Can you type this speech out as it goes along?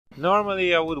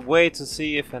Normally I would wait to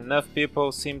see if enough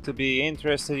people seem to be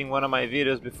interested in one of my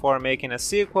videos before making a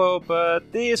sequel,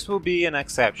 but this will be an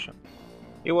exception.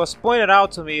 It was pointed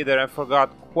out to me that I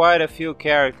forgot quite a few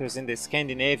characters in the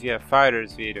Scandinavia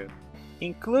Fighters video,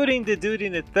 including the dude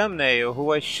in the thumbnail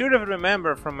who I should have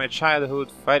remembered from my childhood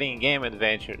fighting game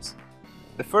adventures.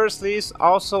 The first list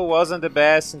also wasn't the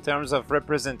best in terms of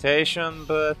representation,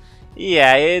 but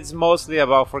yeah, it's mostly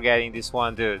about forgetting this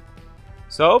one dude.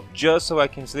 So, just so I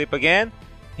can sleep again,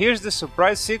 here's the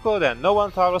surprise sequel that no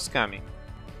one thought was coming.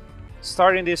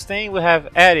 Starting this thing we have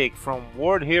Eric from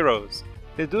World Heroes,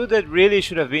 the dude that really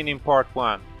should have been in part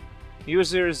 1.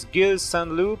 Users Gil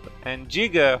Sunloop and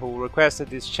Giga, who requested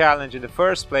this challenge in the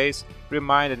first place,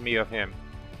 reminded me of him.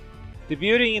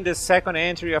 Debuting in the second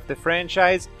entry of the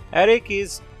franchise, Eric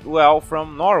is, well,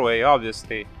 from Norway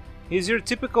obviously. He's your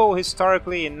typical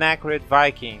historically inaccurate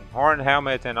Viking, horn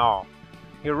helmet and all.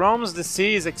 He roams the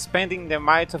seas expanding the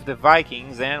might of the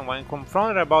Vikings and, when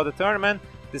confronted about the tournament,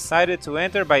 decided to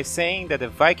enter by saying that the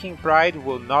Viking pride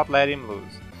will not let him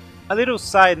lose. A little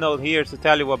side note here to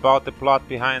tell you about the plot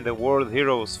behind the World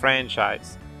Heroes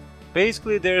franchise.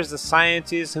 Basically, there's a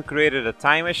scientist who created a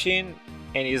time machine,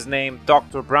 and is named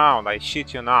Dr. Brown, I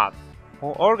shit you not, who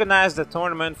organized the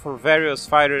tournament for various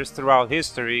fighters throughout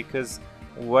history, cause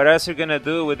what else you gonna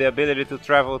do with the ability to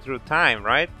travel through time,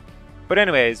 right? But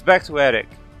anyways, back to Eric.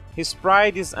 His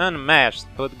pride is unmatched,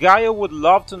 but Gaia would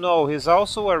love to know he's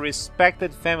also a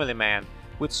respected family man,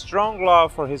 with strong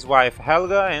love for his wife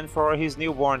Helga and for his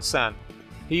newborn son.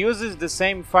 He uses the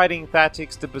same fighting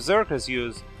tactics the Berserkers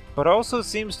use, but also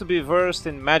seems to be versed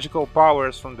in magical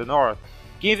powers from the north,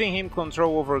 giving him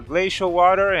control over glacial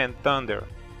water and thunder.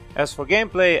 As for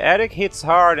gameplay, Eric hits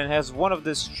hard and has one of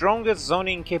the strongest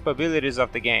zoning capabilities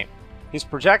of the game. His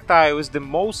projectile is the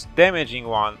most damaging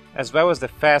one, as well as the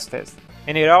fastest,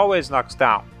 and it always knocks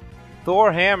down.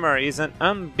 Thor Hammer is an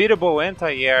unbeatable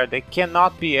anti-air that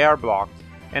cannot be air blocked,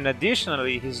 and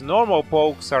additionally his normal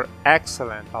pokes are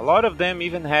excellent, a lot of them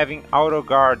even having auto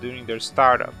guard during their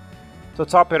startup. To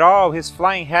top it all, his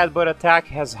flying headbutt attack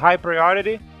has high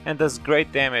priority and does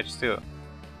great damage too.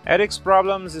 Eric's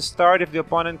problems start if the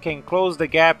opponent can close the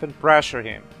gap and pressure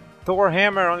him. Thor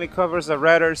Hammer only covers a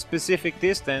rather specific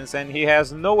distance and he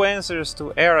has no answers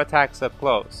to air attacks up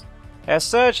close. As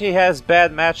such, he has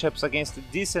bad matchups against a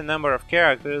decent number of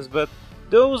characters, but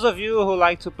those of you who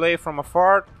like to play from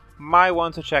afar might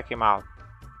want to check him out.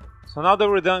 So now that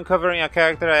we're done covering a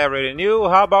character I already knew,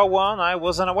 how about one I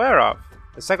wasn't aware of?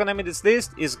 The second name in this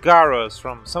list is Garros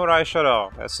from Samurai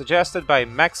Shodown, as suggested by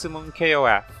Maximum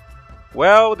KOF.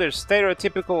 Well, their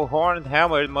stereotypical horned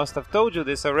helmet must have told you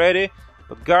this already,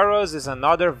 but Garros is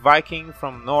another Viking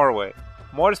from Norway.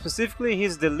 More specifically,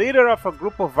 he's the leader of a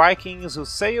group of Vikings who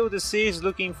sail the seas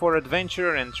looking for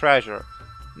adventure and treasure.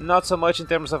 Not so much in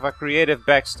terms of a creative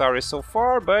backstory so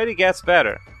far, but it gets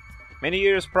better. Many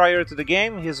years prior to the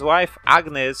game, his wife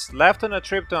Agnes left on a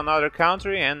trip to another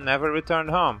country and never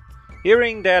returned home.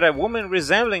 Hearing that a woman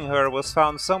resembling her was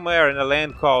found somewhere in a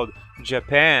land called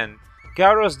Japan,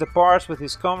 Garros departs with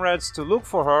his comrades to look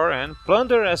for her and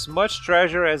plunder as much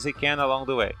treasure as he can along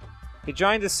the way. He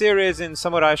joined the series in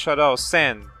Samurai Shodown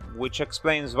Sen, which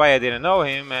explains why I didn't know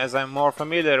him, as I'm more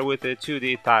familiar with the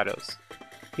 2D titles.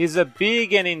 He's a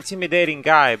big and intimidating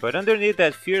guy, but underneath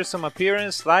that fearsome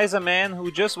appearance lies a man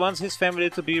who just wants his family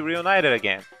to be reunited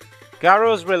again.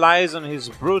 Garros relies on his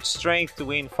brute strength to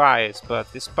win fights,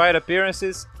 but despite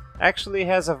appearances, actually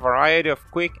has a variety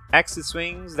of quick exit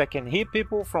swings that can hit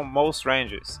people from most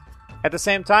ranges. At the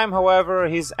same time, however,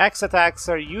 his X attacks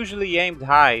are usually aimed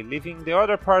high, leaving the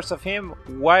other parts of him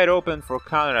wide open for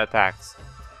counterattacks.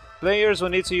 Players will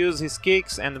need to use his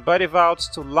kicks and body vaults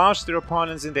to launch their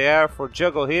opponents in the air for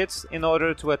juggle hits in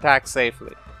order to attack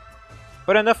safely.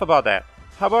 But enough about that.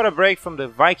 How about a break from the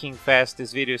Viking fest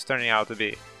this video is turning out to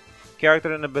be?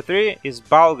 Character number 3 is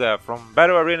Balga from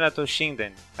Battle Arena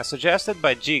Toshinden, as suggested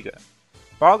by Giga.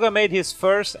 Balga made his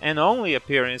first and only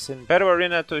appearance in Battle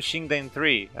Arena Toshinden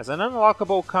 3 as an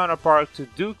unlockable counterpart to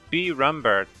Duke B.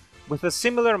 Rumbert, with a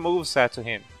similar moveset to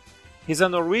him. He's a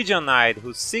Norwegian knight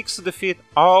who seeks to defeat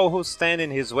all who stand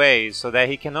in his way so that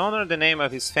he can honor the name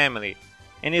of his family,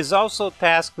 and is also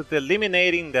tasked with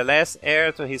eliminating the last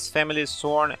heir to his family's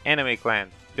sworn enemy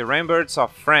clan, the Ramberts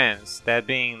of France, that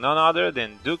being none other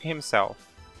than Duke himself.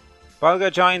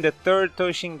 Balga joined the 3rd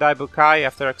Toshin Daibukai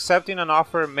after accepting an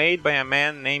offer made by a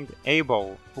man named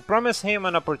Abel, who promised him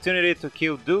an opportunity to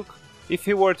kill Duke if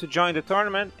he were to join the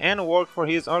tournament and work for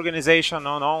his organization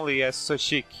known only as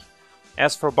Soshiki.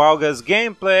 As for Balga's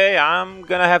gameplay, I'm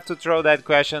gonna have to throw that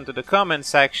question to the comment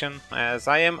section, as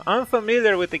I am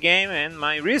unfamiliar with the game and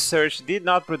my research did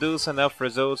not produce enough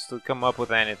results to come up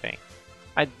with anything.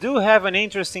 I do have an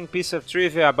interesting piece of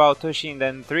trivia about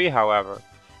Toshinden 3, however.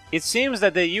 It seems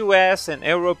that the US and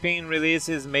European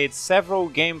releases made several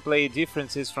gameplay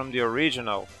differences from the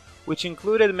original, which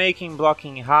included making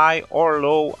blocking high or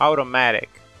low automatic.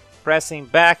 Pressing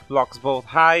back blocks both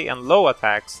high and low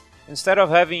attacks, instead of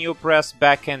having you press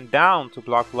back and down to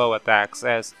block low attacks,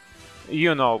 as,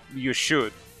 you know, you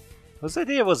should. Whose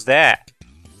idea was that?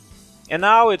 And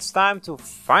now it's time to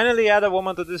finally add a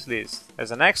woman to this list, as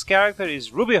the next character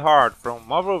is Ruby Hart from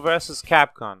Marvel vs.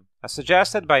 Capcom, as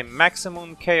suggested by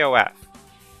Maximum KOF.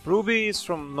 Ruby is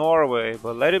from Norway,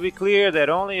 but let it be clear that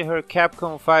only her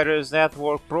Capcom Fighters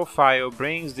Network profile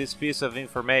brings this piece of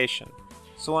information,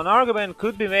 so an argument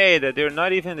could be made that they're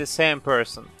not even the same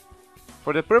person.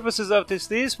 For the purposes of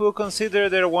this list, we'll consider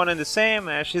they're one and the same,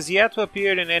 as she's yet to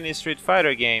appear in any Street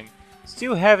Fighter game,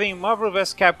 still having Marvel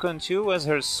vs. Capcom 2 as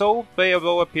her sole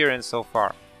playable appearance so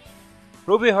far.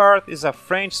 Ruby Hart is a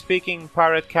French-speaking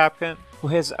pirate captain who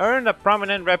has earned a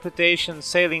prominent reputation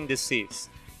sailing the seas.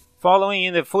 Following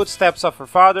in the footsteps of her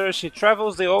father, she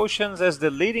travels the oceans as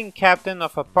the leading captain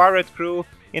of a pirate crew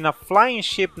in a flying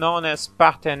ship known as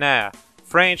Partenaire,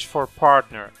 French for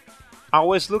partner.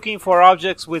 Always looking for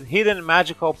objects with hidden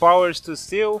magical powers to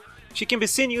steal, she can be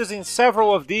seen using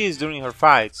several of these during her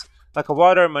fights, like a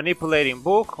water manipulating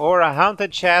book or a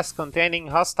haunted chest containing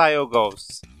hostile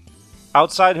ghosts.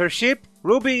 Outside her ship,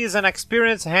 Ruby is an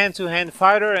experienced hand-to-hand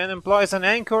fighter and employs an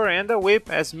anchor and a whip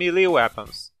as melee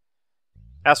weapons.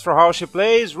 As for how she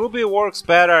plays, Ruby works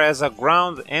better as a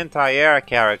ground anti-air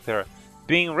character,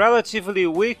 being relatively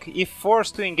weak if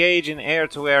forced to engage in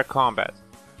air-to-air combat.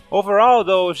 Overall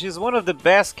though, she's one of the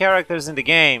best characters in the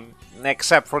game,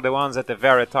 except for the ones at the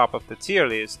very top of the tier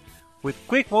list, with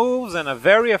quick moves and a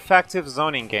very effective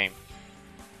zoning game.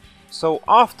 So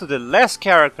off to the last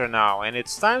character now, and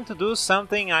it's time to do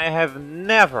something I have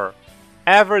never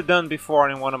ever done before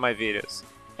in one of my videos.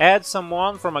 Add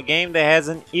someone from a game that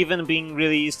hasn't even been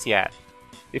released yet.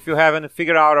 If you haven't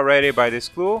figured out already by this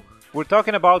clue, we're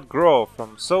talking about Gro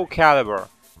from Soul Calibur,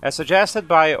 as suggested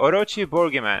by Orochi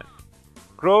Borgiman.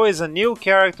 Gro is a new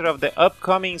character of the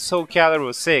upcoming Soul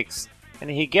Calibur 6, and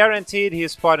he guaranteed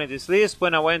his spot in this list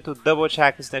when I went to double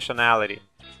check his nationality.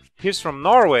 He's from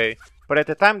Norway, but at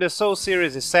the time the Soul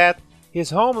series is set,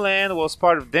 his homeland was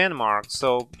part of Denmark,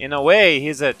 so in a way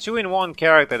he's a 2-in-1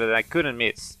 character that I couldn't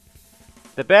miss.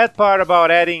 The bad part about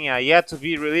adding a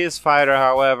yet-to-be-released fighter,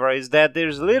 however, is that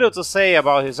there's little to say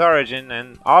about his origin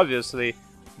and, obviously,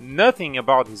 nothing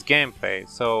about his gameplay,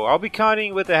 so I'll be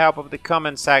counting with the help of the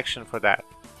comment section for that.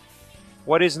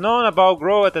 What is known about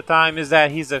Gro at the time is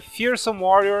that he's a fearsome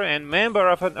warrior and member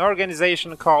of an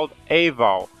organization called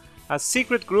Aval, a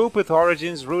secret group with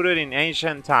origins rooted in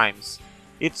ancient times.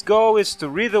 Its goal is to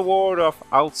rid the world of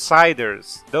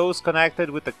outsiders, those connected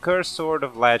with the cursed sword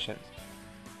of legend.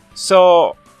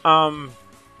 So,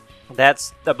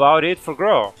 that's about it for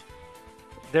Gro.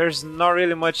 There's not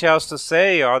really much else to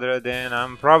say other than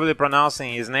I'm probably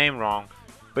pronouncing his name wrong,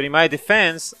 but in my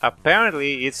defense,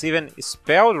 apparently it's even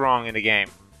spelled wrong in the game.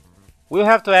 We'll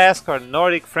have to ask our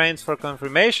Nordic friends for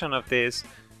confirmation of this,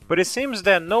 but it seems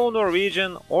that no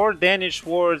Norwegian or Danish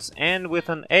words end with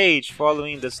an H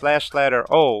following the slash letter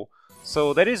O,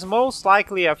 so that is most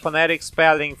likely a phonetic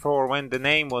spelling for when the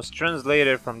name was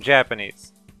translated from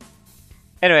Japanese.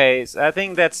 Anyways, I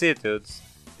think that's it, dudes.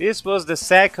 This was the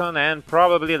second and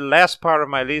probably last part of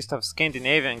my list of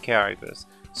Scandinavian characters,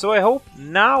 so I hope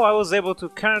now I was able to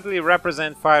currently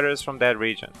represent fighters from that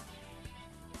region.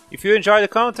 If you enjoy the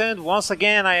content, once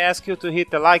again I ask you to hit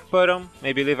the like button,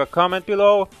 maybe leave a comment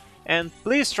below, and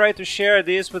please try to share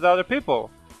this with other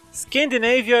people.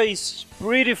 Scandinavia is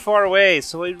pretty far away,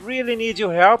 so I really need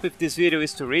your help if this video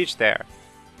is to reach there.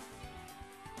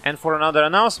 And for another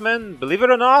announcement, believe it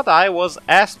or not, I was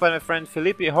asked by my friend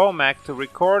Felipe Homack to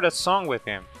record a song with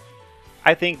him.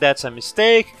 I think that's a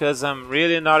mistake, cause I'm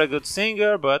really not a good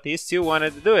singer, but he still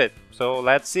wanted to do it, so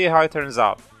let's see how it turns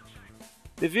out.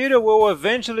 The video will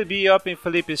eventually be up in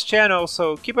Felipe's channel,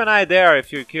 so keep an eye there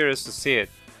if you're curious to see it.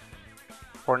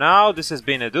 For now, this has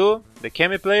been Edu, the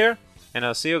Cammyplayer, and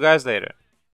I'll see you guys later.